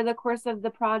over the course of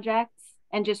the project,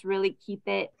 and just really keep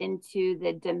it into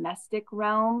the domestic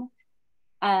realm.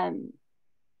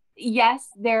 Yes,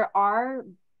 there are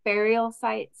burial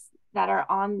sites that are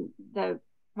on the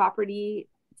property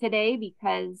today,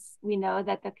 because we know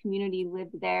that the community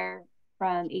lived there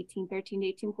from 1813 to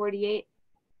 1848.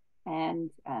 And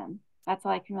that's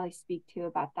all I can really speak to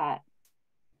about that.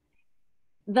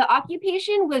 The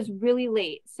occupation was really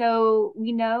late. So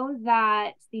we know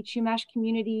that the Chumash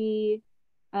community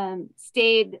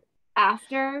stayed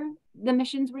after the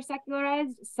missions were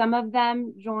secularized. Some of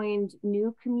them joined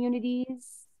new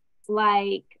communities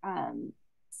like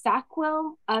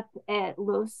Sackville up at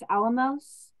Los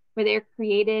Alamos, where they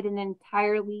created an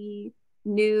entirely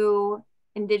new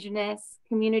Indigenous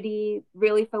community,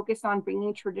 really focused on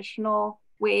bringing traditional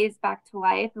ways back to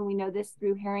life. And we know this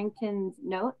through Harrington's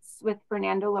notes with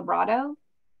Fernando Labrado.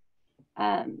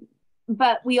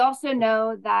 But we also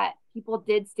know that people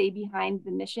did stay behind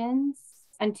the missions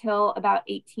until about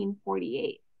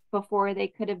 1848, before they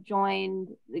could have joined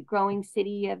the growing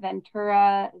city of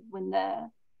Ventura when the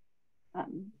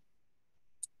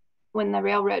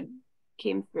railroad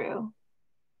came through,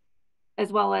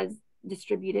 as well as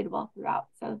distributed well throughout.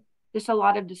 So just a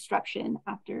lot of disruption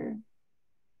after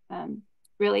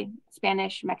really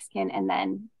Spanish, Mexican, and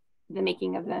then the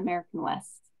making of the American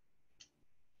West.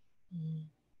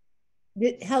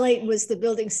 How late was the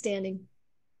building standing?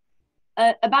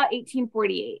 About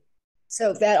 1848.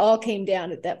 So that all came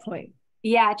down at that point.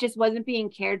 Yeah, it just wasn't being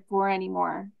cared for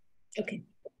anymore. Okay.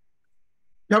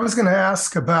 I was going to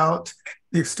ask about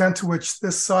the extent to which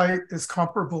this site is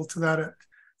comparable to that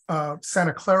at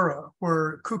Santa Clara,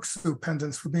 where kuksu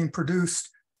pendants were being produced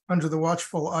under the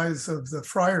watchful eyes of the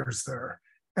friars there,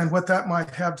 and what that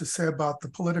might have to say about the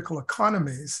political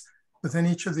economies within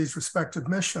each of these respective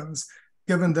missions,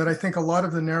 given that I think a lot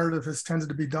of the narrative has tended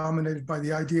to be dominated by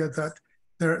the idea that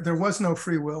there was no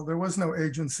free will, there was no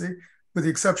agency, with the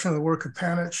exception of the work of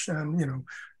Panich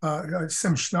and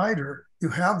Sim Schneider. You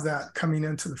have that coming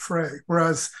into the fray,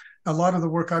 whereas a lot of the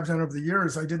work I've done over the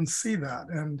years, I didn't see that,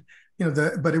 and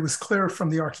but it was clear from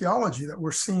the archaeology that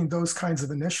we're seeing those kinds of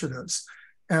initiatives.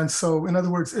 And so, in other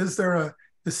words, is there a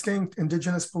distinct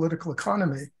indigenous political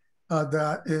economy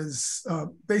that is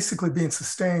basically being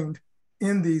sustained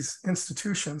in these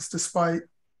institutions, despite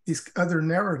these other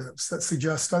narratives that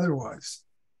suggest otherwise?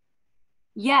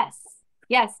 Yes,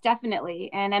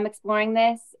 definitely. And I'm exploring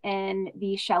this in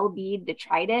the shell bead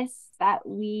detritus that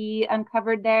we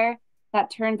uncovered there.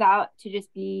 That turns out to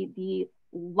just be the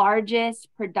largest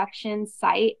production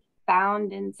site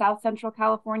found in South Central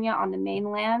California on the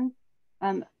mainland.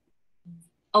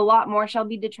 A lot more shell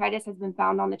bead detritus has been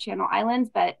found on the Channel Islands,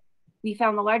 but we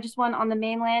found the largest one on the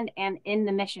mainland and in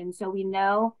the Mission. So we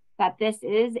know that this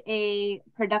is a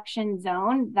production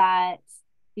zone that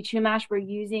the Chumash were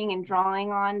using and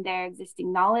drawing on their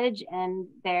existing knowledge and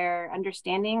their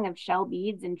understanding of shell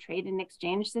beads and trade and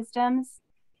exchange systems.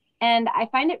 And I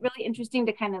find it really interesting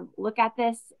to kind of look at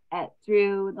this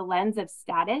through the lens of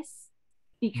status,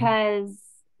 because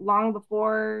long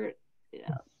before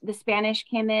the Spanish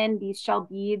came in, these shell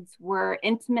beads were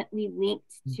intimately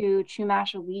linked to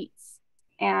Chumash elites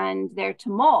and their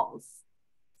tamals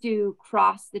to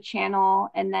cross the channel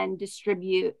and then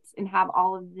distribute and have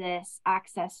all of this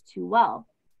access to wealth.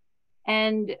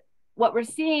 And what we're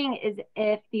seeing is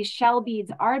if these shell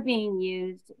beads are being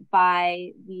used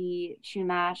by the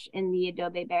Chumash in the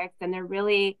adobe barracks, then they're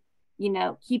really,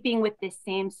 keeping with this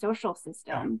same social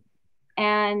system.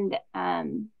 And,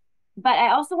 but I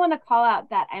also want to call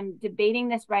out that I'm debating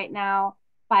this right now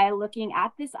by looking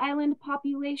at this island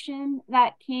population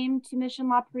that came to Mission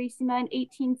La Purísima in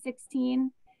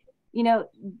 1816.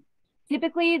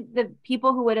 Typically the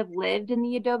people who would have lived in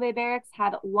the adobe barracks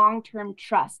had long-term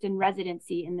trust and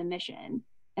residency in the Mission,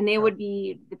 and they would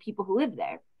be the people who lived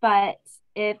there. But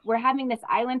if we're having this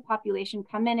island population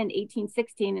come in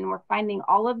 1816 and we're finding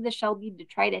all of the shell bead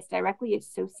detritus directly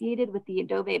associated with the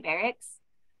adobe barracks,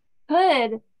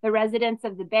 could the residents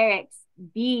of the barracks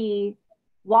be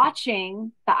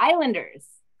watching the islanders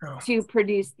to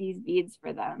produce these beads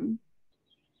for them?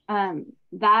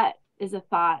 That is a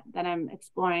thought that I'm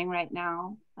exploring right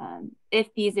now.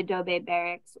 If these adobe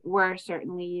barracks were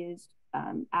certainly used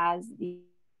as the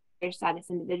status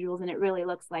individuals, and it really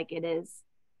looks like it is.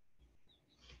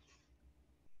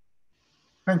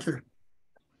 Thank you.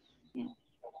 Yeah.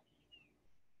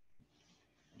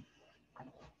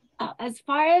 As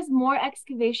far as more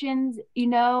excavations,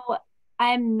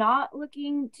 I'm not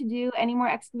looking to do any more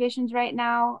excavations right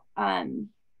now.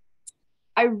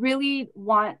 I really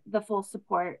want the full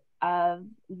support of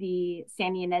the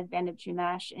San Ynez Band of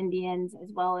Chumash Indians,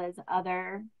 as well as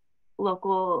other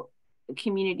local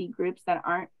community groups that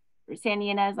aren't San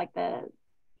Ynez, like the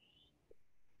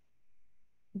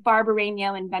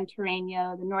Barbareño and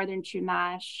Ventureño, the Northern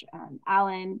Chumash,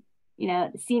 Allen,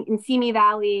 in Simi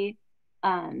Valley.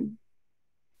 And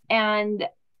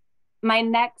my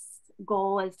next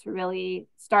goal is to really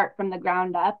start from the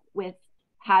ground up with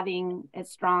having a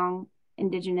strong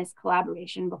Indigenous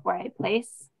collaboration before I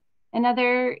place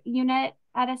another unit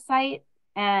at a site,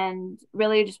 and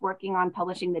really just working on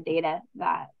publishing the data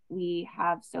that we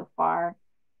have so far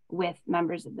with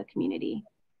members of the community.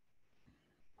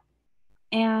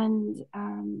 And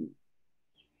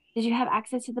did you have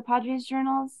access to the Padres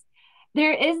journals?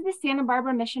 There is the Santa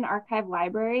Barbara Mission Archive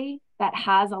Library that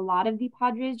has a lot of the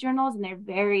Padres journals, and they're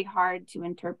very hard to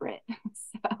interpret.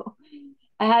 So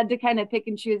I had to kind of pick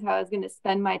and choose how I was going to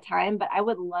spend my time, but I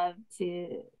would love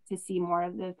to see more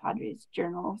of the Padres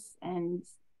journals and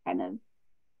kind of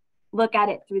look at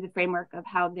it through the framework of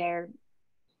how they're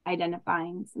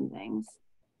identifying some things.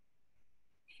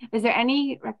 Is there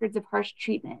any records of harsh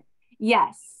treatment?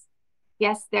 Yes.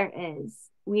 Yes, there is.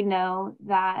 We know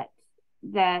that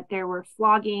there were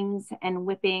floggings and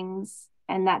whippings,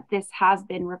 and that this has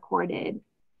been recorded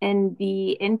in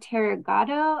the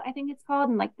Interrogado, I think it's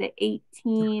called, in like the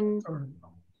 18.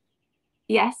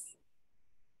 Yes.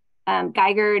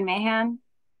 Geiger and Mahan.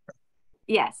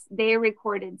 Yes, they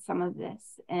recorded some of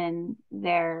this in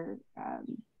their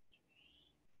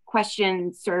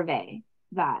question survey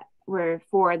that were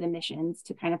for the missions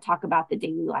to kind of talk about the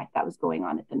daily life that was going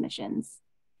on at the missions.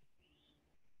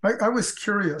 I was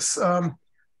curious, to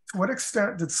what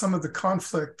extent did some of the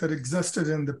conflict that existed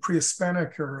in the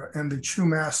pre-Hispanic era and the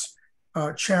Chumash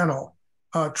channel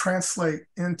translate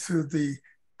into the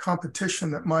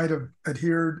competition that might have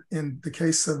adhered in the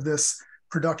case of this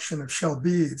production of shell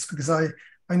beads? Because I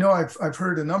know I've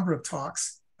heard a number of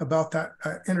talks about that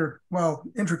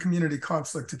inter-community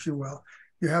conflict, if you will.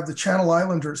 You have the Channel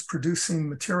Islanders producing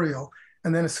material,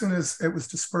 and then as soon as it was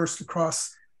dispersed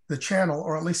across the channel,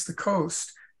 or at least the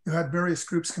coast, you had various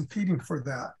groups competing for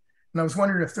that. And I was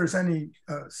wondering if there's any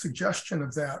suggestion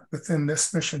of that within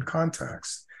this mission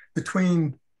context.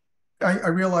 I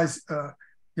realize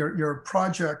your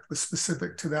project was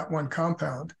specific to that one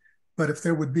compound, but if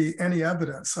there would be any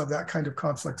evidence of that kind of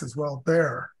conflict as well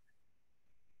there.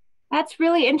 That's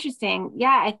really interesting. Yeah,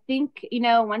 I think,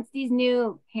 once these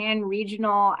new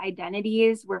pan-regional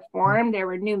identities were formed, there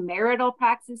were new marital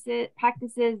practices,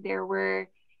 there were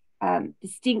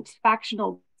distinct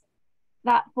factional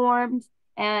that formed,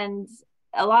 and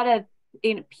a lot of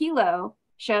Pilo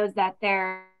shows that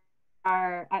there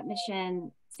are at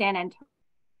Mission San Antonio,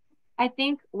 I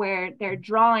think, where they're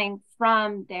drawing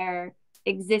from their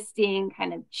existing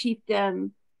kind of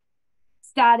chiefdom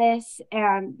status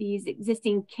and these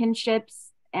existing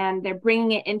kinships, and they're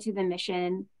bringing it into the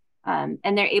mission, and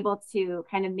they're able to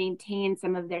kind of maintain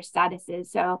some of their statuses.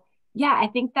 So yeah, I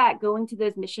think that going to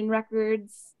those mission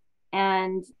records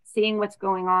and seeing what's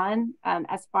going on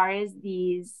as far as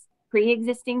these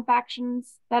pre-existing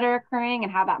factions that are occurring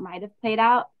and how that might have played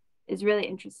out is really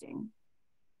interesting.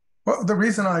 Well, the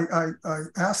reason I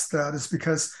asked that is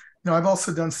because I've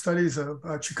also done studies of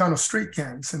Chicano street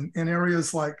gangs in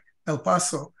areas like El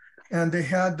Paso, and they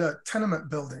had tenement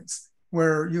buildings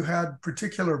where you had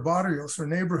particular barrios or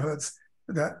neighborhoods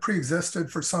that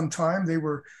pre-existed for some time. They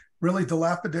were really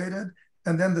dilapidated,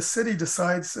 and then the city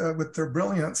decides with their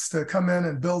brilliance to come in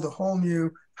and build a whole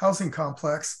new housing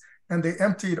complex, and they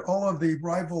emptied all of the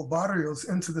rival barrios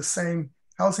into the same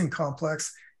housing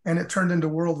complex, and it turned into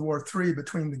World War III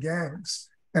between the gangs.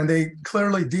 And they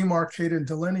clearly demarcated and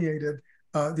delineated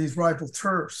these rival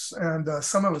turfs, and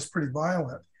some of it was pretty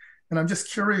violent. And I'm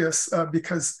just curious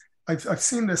because I've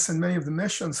seen this in many of the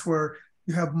missions where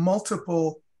you have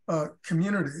multiple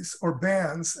communities or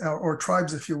bands or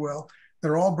tribes, if you will, that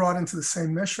are all brought into the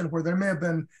same mission, where there may have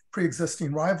been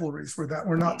pre-existing rivalries that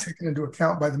were not taken into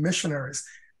account by the missionaries,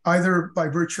 either by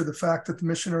virtue of the fact that the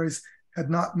missionaries had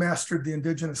not mastered the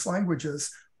indigenous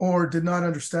languages or did not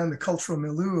understand the cultural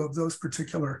milieu of those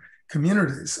particular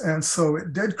communities. And so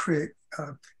it did create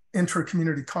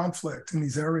inter-community conflict in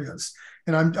these areas.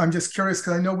 And I'm just curious,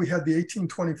 because I know we had the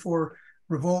 1824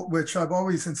 revolt, which I've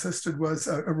always insisted was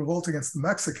a revolt against the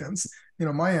Mexicans,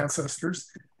 my ancestors.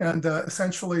 And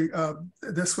essentially,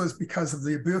 this was because of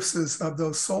the abuses of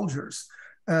those soldiers.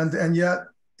 And yet,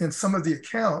 in some of the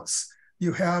accounts,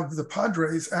 you have the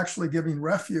Padres actually giving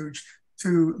refuge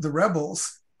to the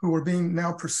rebels who were being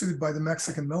now pursued by the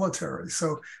Mexican military.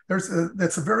 So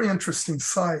that's a very interesting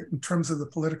site in terms of the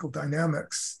political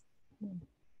dynamics.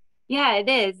 Yeah, it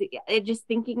is. Just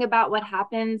thinking about what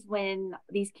happens when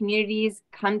these communities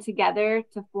come together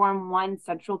to form one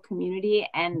central community,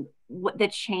 and what the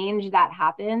change that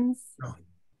happens,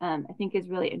 I think is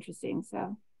really interesting.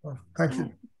 So, well, thank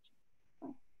you.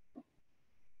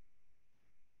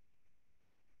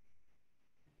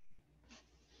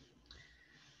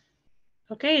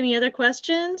 Okay, any other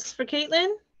questions for Kaitlin?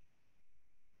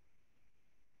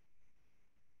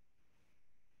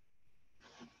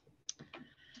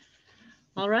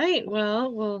 All right,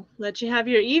 well, we'll let you have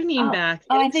your evening back.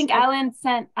 Oh, I think Alan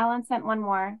sent one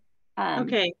more.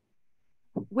 Okay.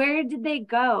 Where did they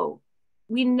go?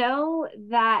 We know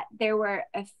that there were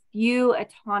a few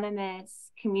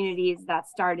autonomous communities that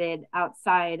started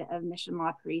outside of Mission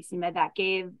La Purísima that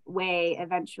gave way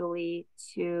eventually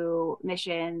to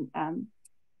Mission,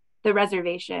 the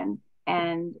reservation,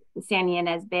 and the San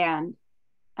Ynez band.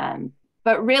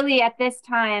 But really at this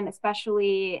time,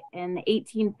 especially in the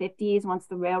 1850s, once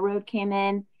the railroad came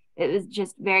in, it was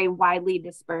just very widely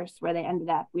dispersed where they ended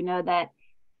up. We know that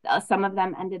some of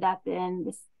them ended up in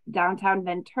this downtown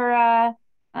Ventura.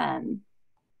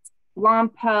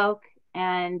 Lompoc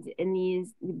and in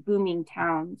these booming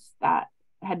towns that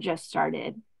had just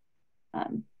started.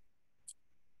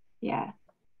 Yeah.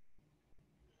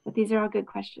 But these are all good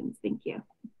questions. Thank you.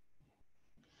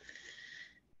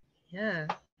 Yeah.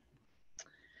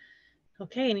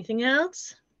 Okay, anything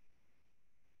else?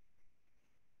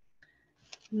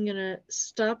 I'm gonna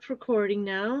stop recording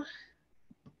now.